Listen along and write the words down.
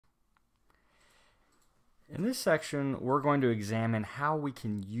In this section, we're going to examine how we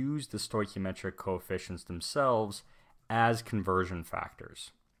can use the stoichiometric coefficients themselves as conversion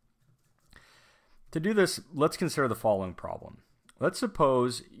factors. To do this, let's consider the following problem. Let's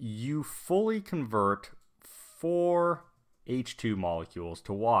suppose you fully convert 4 H2 molecules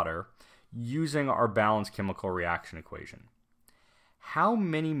to water using our balanced chemical reaction equation. How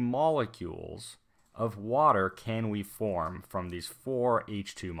many molecules of water can we form from these 4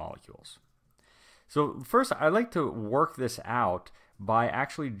 H2 molecules? So first, I'd like to work this out by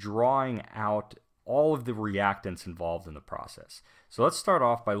actually drawing out all of the reactants involved in the process. So let's start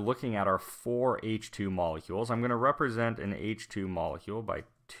off by looking at our 4 H2 molecules. I'm going to represent an H2 molecule by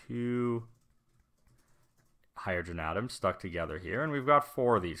 2 hydrogen atoms stuck together here, and we've got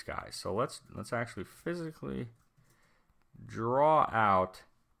 4 of these guys. So let's actually physically draw out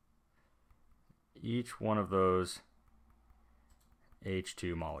each one of those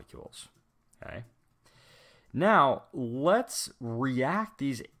H2 molecules. Okay. Now, let's react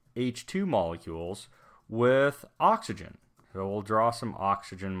these H2 molecules with oxygen. So we'll draw some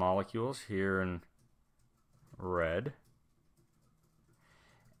oxygen molecules here in red.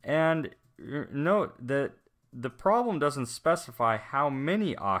 And note that the problem doesn't specify how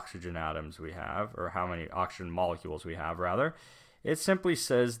many oxygen atoms we have, or how many oxygen molecules we have, rather. It simply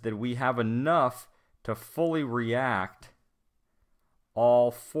says that we have enough to fully react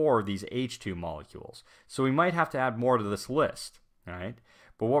all 4 of these H2 molecules. So we might have to add more to this list, right?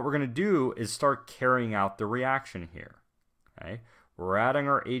 But what we're going to do is start carrying out the reaction here. Okay? We're adding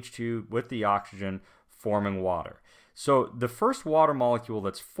our H2 with the oxygen, forming water. So the first water molecule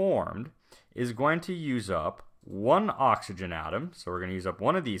that's formed is going to use up 1 oxygen atom, so we're going to use up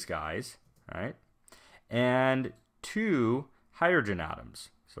one of these guys, right? And 2 hydrogen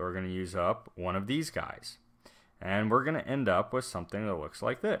atoms, so we're going to use up one of these guys. And we're going to end up with something that looks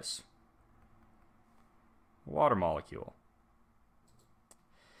like this. Water molecule.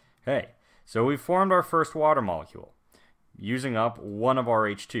 Okay, so we formed our first water molecule using up one of our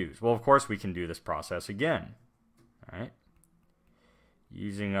H2s. Well, of course, we can do this process again. All right?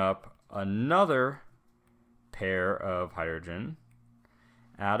 Using up another pair of hydrogen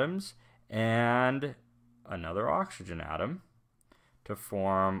atoms and another oxygen atom to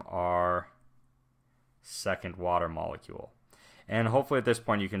form our second water molecule. And hopefully at this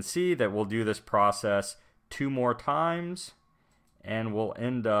point you can see that we'll do this process 2 more times and we'll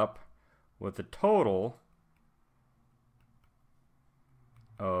end up with a total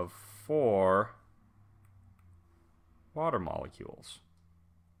of 4 water molecules.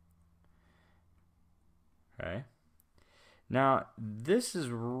 Okay. Now, this is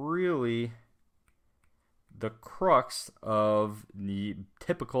really the crux of the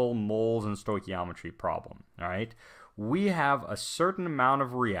typical moles and stoichiometry problem. All right, we have a certain amount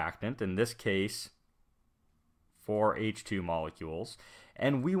of reactant, in this case 4 H2 molecules,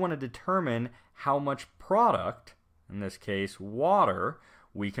 and we want to determine how much product, in this case water,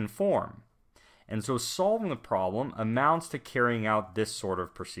 we can form. And so solving the problem amounts to carrying out this sort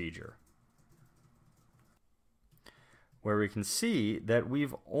of procedure, where we can see that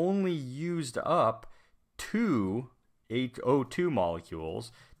we've only used up 2 O2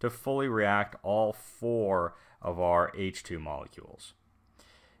 molecules to fully react all 4 of our H2 molecules.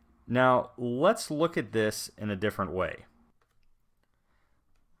 Now, let's look at this in a different way.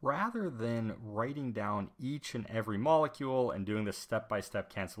 Rather than writing down each and every molecule and doing the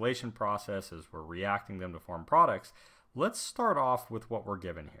step-by-step cancellation process as we're reacting them to form products, let's start off with what we're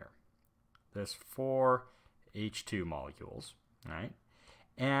given here. There's 4 H2 molecules, right?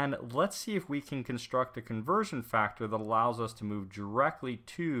 And let's see if we can construct a conversion factor that allows us to move directly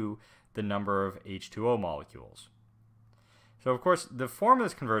to the number of H2O molecules. So of course, the form of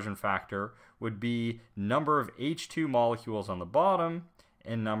this conversion factor would be number of H2 molecules on the bottom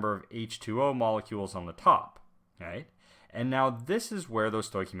and number of H2O molecules on the top. Right? And now this is where those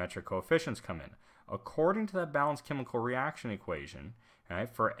stoichiometric coefficients come in. According to that balanced chemical reaction equation, right,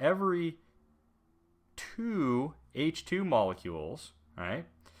 for every 2 H2 molecules, right,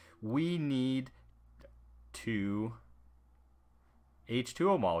 we need 2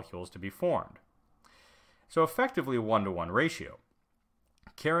 H2O molecules to be formed. So effectively a 1-to-1 ratio.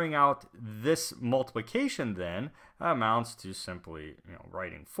 Carrying out this multiplication then amounts to simply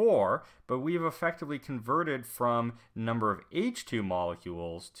writing 4, but we've effectively converted from number of H2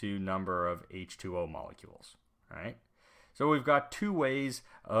 molecules to number of H2O molecules. Right? So we've got 2 ways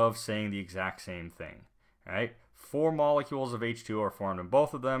of saying the exact same thing. Right? 4 molecules of H2O are formed in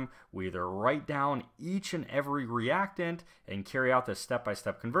both of them. We either write down each and every reactant and carry out this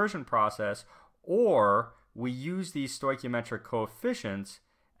step-by-step conversion process, or we use these stoichiometric coefficients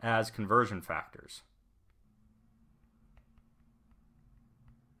as conversion factors.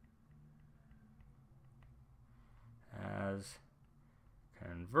 as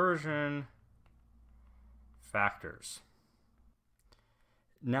conversion factors.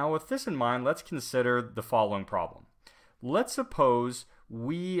 Now with this in mind, let's consider the following problem. Let's suppose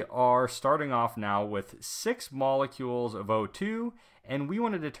we are starting off now with 6 molecules of O2, and we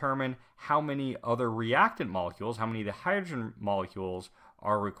want to determine how many other reactant molecules, how many of the hydrogen molecules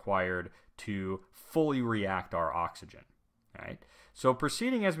are required to fully react our oxygen. Right? So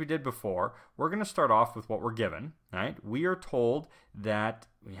proceeding as we did before, we're going to start off with what we're given. Right? We are told that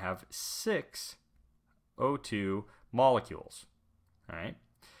we have 6 O2 molecules. Right?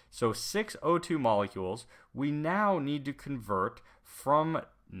 So 6 O2 molecules, we now need to convert from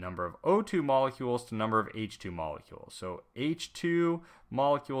number of O2 molecules to number of H2 molecules. So H2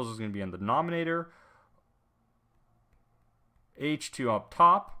 molecules is going to be in the denominator, H2 up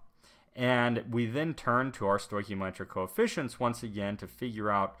top, and we then turn to our stoichiometric coefficients once again to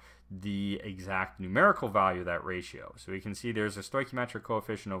figure out the exact numerical value of that ratio. So we can see there's a stoichiometric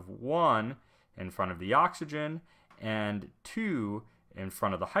coefficient of 1 in front of the oxygen and 2 in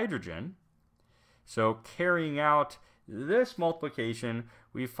front of the hydrogen. So carrying out this multiplication,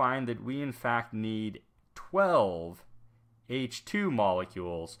 we find that we in fact need 12 H2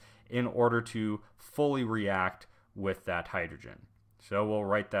 molecules in order to fully react with that hydrogen. So we'll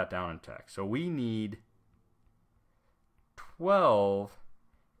write that down in text. So we need 12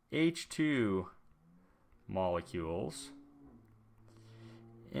 H2 molecules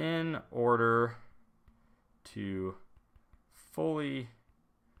in order to fully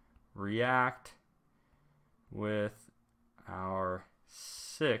react with our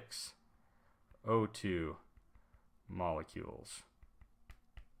 6 O2 molecules.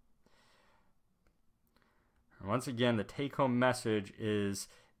 And once again, the take-home message is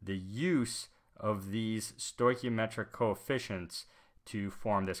the use of these stoichiometric coefficients to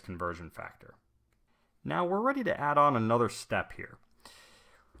form this conversion factor. Now we're ready to add on another step here.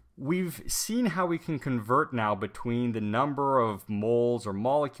 We've seen how we can convert now between the number of moles or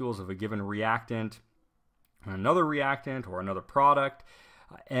molecules of a given reactant and another reactant or another product.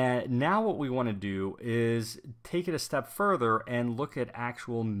 And now what we want to do is take it a step further and look at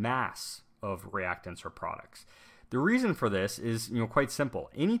actual mass of reactants or products. The reason for this is quite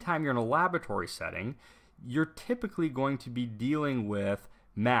simple. Anytime you're in a laboratory setting, you're typically going to be dealing with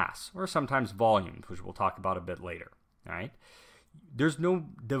mass or sometimes volumes, which we'll talk about a bit later. Right? There's no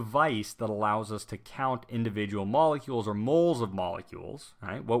device that allows us to count individual molecules or moles of molecules.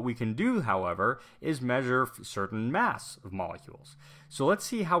 Right? What we can do, however, is measure certain mass of molecules. So let's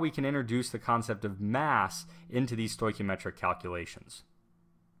see how we can introduce the concept of mass into these stoichiometric calculations.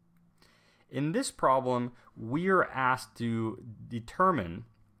 In this problem, we are asked to determine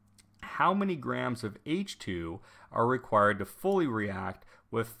how many grams of H2 are required to fully react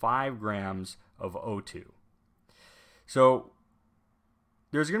with 5 grams of O2. So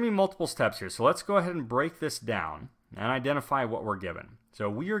there's going to be multiple steps here. So let's go ahead and break this down and identify what we're given. So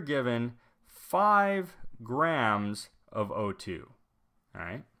we are given 5 grams of O2. All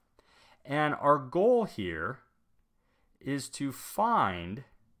right? And our goal here is to find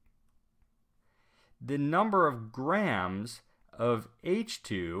the number of grams of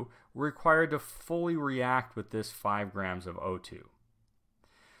H2 required to fully react with this 5 grams of O2.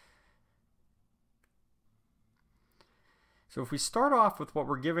 So if we start off with what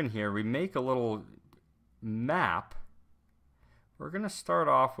we're given here, we make a little map. We're going to start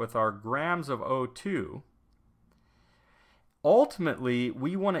off with our grams of O2. Ultimately,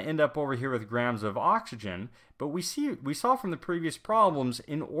 we want to end up over here with grams of oxygen, but we saw from the previous problems,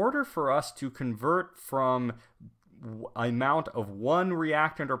 in order for us to convert from amount of one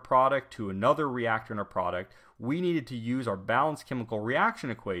reactant or product to another reactant or product, we needed to use our balanced chemical reaction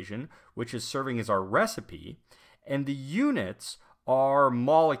equation, which is serving as our recipe, and the units are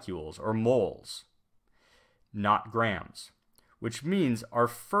molecules or moles, not grams, which means our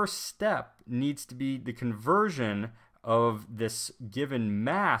first step needs to be the conversion of this given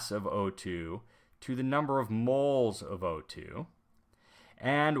mass of O2 to the number of moles of O2.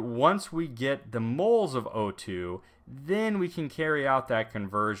 And once we get the moles of O2, then we can carry out that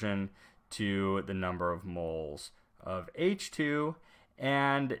conversion to the number of moles of H2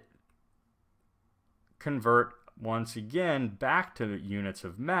 and convert once again back to units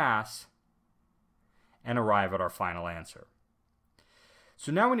of mass and arrive at our final answer.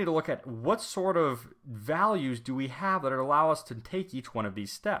 So now we need to look at what sort of values do we have that allow us to take each one of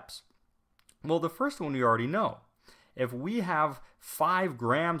these steps. Well, the first one we already know. If we have 5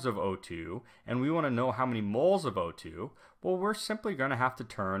 grams of O2 and we want to know how many moles of O2, well, we're simply going to have to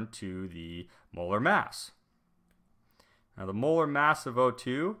turn to the molar mass. Now, the molar mass of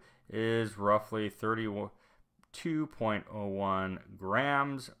O2 is roughly 2.01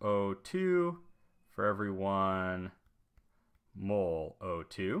 grams O2 for every 1 mole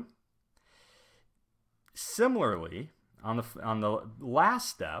O2. Similarly, on the last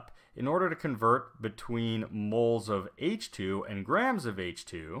step, in order to convert between moles of H2 and grams of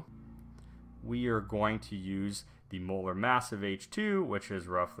H2, we are going to use the molar mass of H2, which is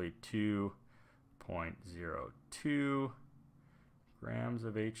roughly 2.02 grams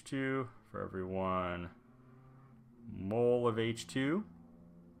of H2 for every 1 mole of H2.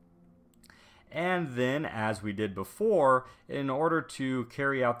 And then, as we did before, in order to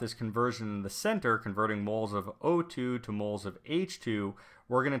carry out this conversion in the center, converting moles of O2 to moles of H2,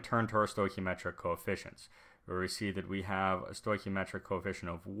 we're going to turn to our stoichiometric coefficients, where we see that we have a stoichiometric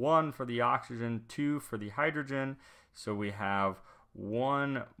coefficient of 1 for the oxygen, 2 for the hydrogen. So we have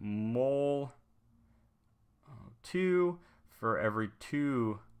 1 mole O2 for every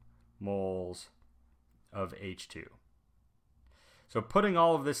 2 moles of H2. So putting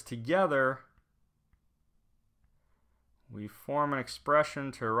all of this together, we form an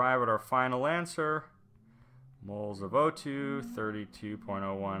expression to arrive at our final answer. Moles of O2,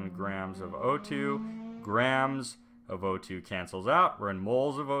 32.01 grams of O2. Grams of O2 cancels out. We're in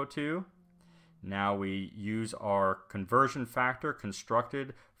moles of O2. Now we use our conversion factor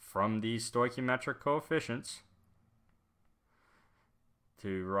constructed from these stoichiometric coefficients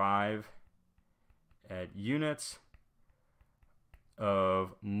to arrive at units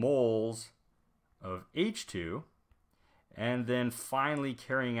of moles of H2. And then finally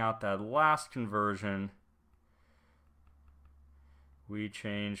carrying out that last conversion, we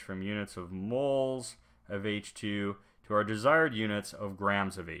change from units of moles of H2 to our desired units of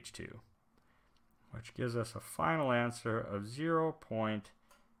grams of H2, which gives us a final answer of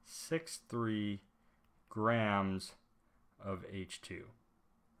 0.63 grams of H2.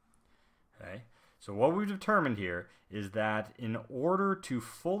 Okay. So what we've determined here is that in order to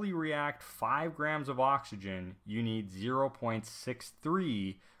fully react 5 grams of oxygen, you need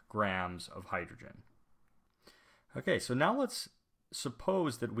 0.63 grams of hydrogen. Okay, so now let's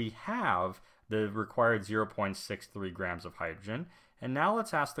suppose that we have the required 0.63 grams of hydrogen, and now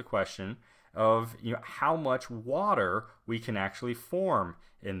let's ask the question of how much water we can actually form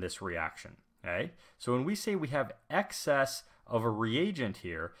in this reaction. Okay? So when we say we have excess of a reagent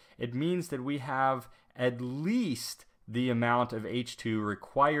here, it means that we have at least the amount of H2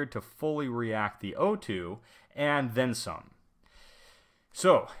 required to fully react the O2 and then some.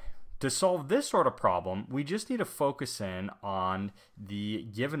 So to solve this sort of problem, we just need to focus in on the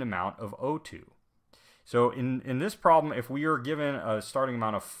given amount of O2. So in this problem, if we are given a starting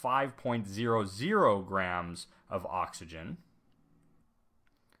amount of 5.00 grams of oxygen,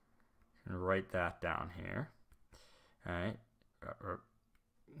 I'm going to write that down here. All right. We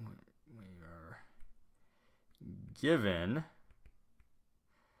are given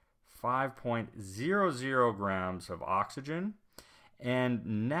 5.00 grams of oxygen,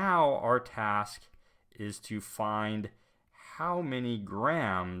 and now our task is to find how many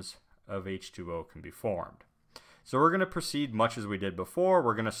grams of H2O can be formed. So we're going to proceed much as we did before.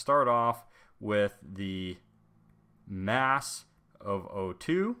 We're going to start off with the mass of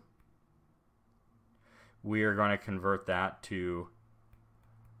O2. We are going to convert that to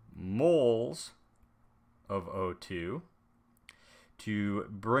moles of O2 to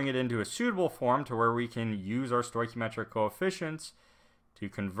bring it into a suitable form to where we can use our stoichiometric coefficients to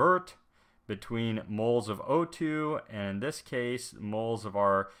convert between moles of O2 and, in this case, moles of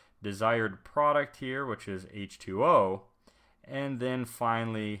our desired product here, which is H2O, and then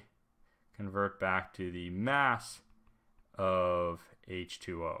finally convert back to the mass of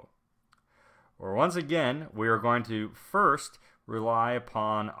H2O. Or once again, we are going to first rely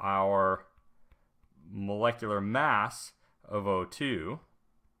upon our molecular mass of O2.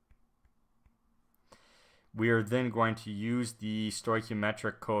 We are then going to use the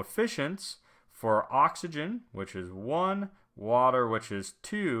stoichiometric coefficients for oxygen, which is 1, water, which is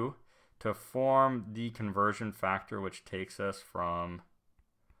 2, to form the conversion factor, which takes us from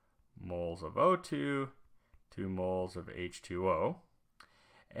moles of O2 to moles of H2O.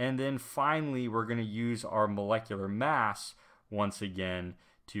 And then finally, we're going to use our molecular mass once again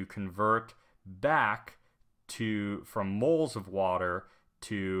to convert back from moles of water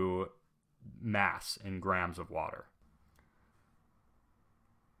to mass in grams of water.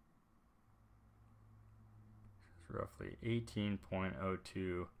 It's roughly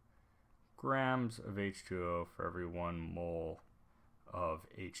 18.02 grams of H2O for every 1 mole of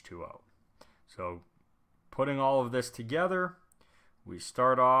H2O. So putting all of this together, we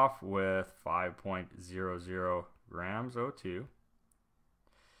start off with 5.00 grams O2.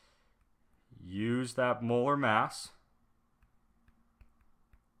 use that molar mass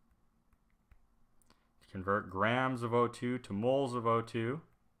to convert grams of O2 to moles of O2,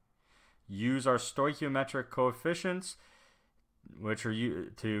 use our stoichiometric coefficients, which are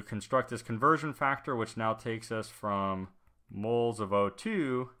to construct this conversion factor, which now takes us from moles of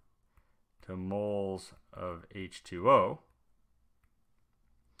O2 to moles of H2O.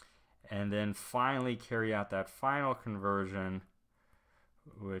 And then finally carry out that final conversion,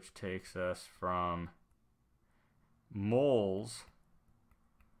 which takes us from moles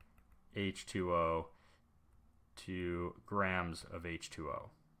H2O to grams of H2O,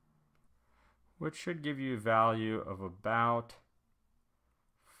 which should give you a value of about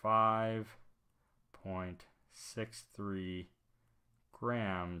 5.63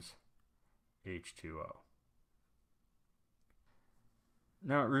 grams H2O.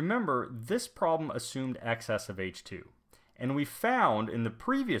 Now remember, this problem assumed excess of H2. And we found in the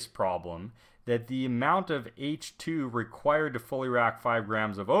previous problem that the amount of H2 required to fully react 5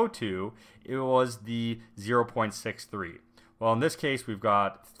 grams of O2, it was the 0.63. Well, in this case, we've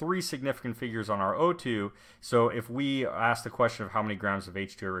got 3 significant figures on our O2, so if we ask the question of how many grams of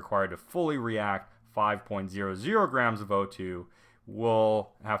H2 are required to fully react 5.00 grams of O2,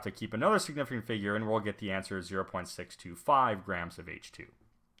 we'll have to keep another significant figure, and we'll get the answer of 0.625 grams of H2.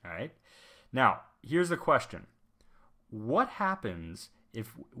 All right? Now, here's the question. What happens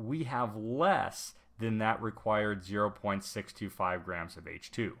if we have less than that required 0.625 grams of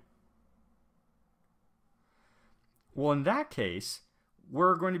H2? Well, in that case,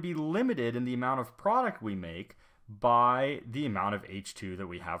 we're going to be limited in the amount of product we make by the amount of H2 that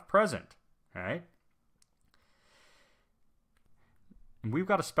we have present. All right? And we've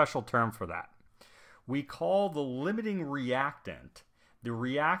got a special term for that. We call the limiting reactant the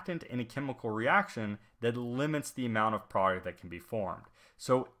reactant in a chemical reaction that limits the amount of product that can be formed.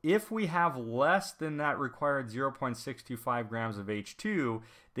 So if we have less than that required 0.625 grams of H2,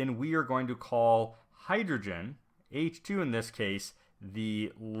 then we are going to call hydrogen, H2 in this case,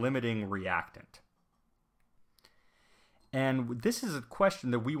 the limiting reactant. And this is a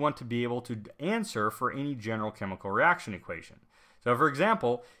question that we want to be able to answer for any general chemical reaction equation. So for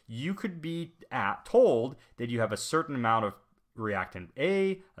example, you could be told that you have a certain amount of reactant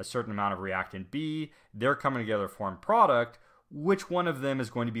A, a certain amount of reactant B, they're coming together to form product. Which one of them is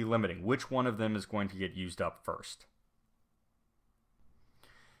going to be limiting? Which one of them is going to get used up first?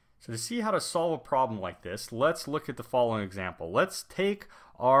 So to see how to solve a problem like this, let's look at the following example. Let's take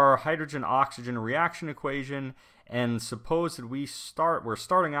our hydrogen-oxygen reaction equation and suppose that we're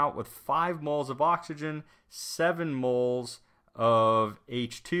starting out with 5 moles of oxygen, 7 moles of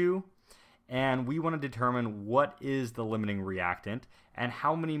H2, and we want to determine what is the limiting reactant and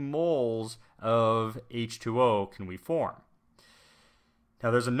how many moles of H2O can we form.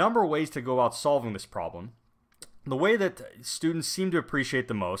 Now there's a number of ways to go about solving this problem. The way that students seem to appreciate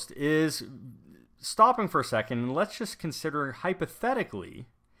the most is stopping for a second and let's just consider hypothetically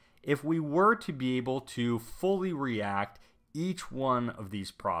if we were to be able to fully react each one of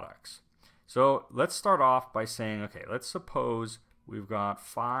these products. So let's start off by saying, okay, let's suppose we've got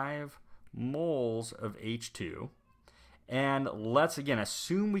 5 moles of H2, and let's again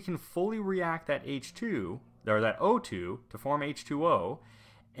assume we can fully react that H2 or that O2 to form H2O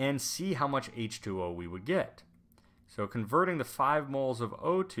and see how much H2O we would get. So converting the 5 moles of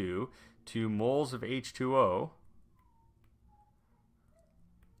O2 to moles of H2O,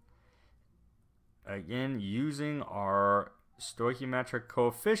 again using our stoichiometric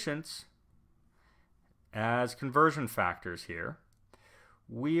coefficients as conversion factors here,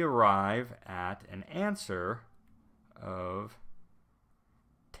 we arrive at an answer of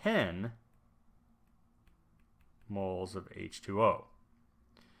 10 moles of H2O. All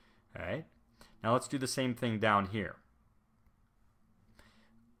right. Now let's do the same thing down here.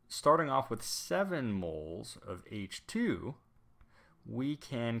 Starting off with 7 moles of H2, we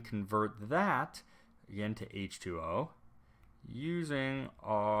can convert that again to H2O using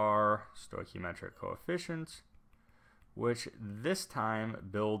our stoichiometric coefficients, which this time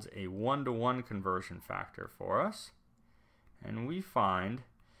builds a 1-to-1 conversion factor for us. And we find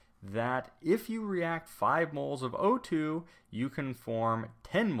that if you react 5 moles of O2, you can form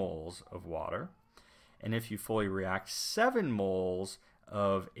 10 moles of water. And if you fully react 7 moles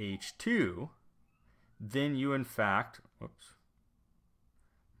of H2, then you in fact,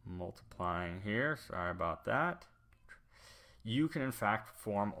 multiplying here, sorry about that, you can in fact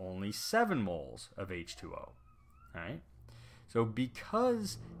form only 7 moles of H2O. Right? So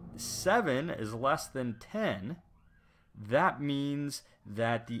because 7 is less than 10, that means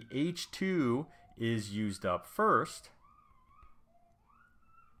that the H2 is used up first.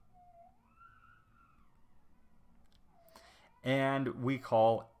 and we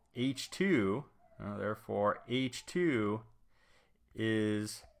call H2, therefore H2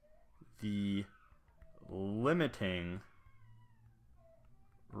 is the limiting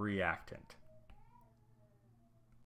reactant.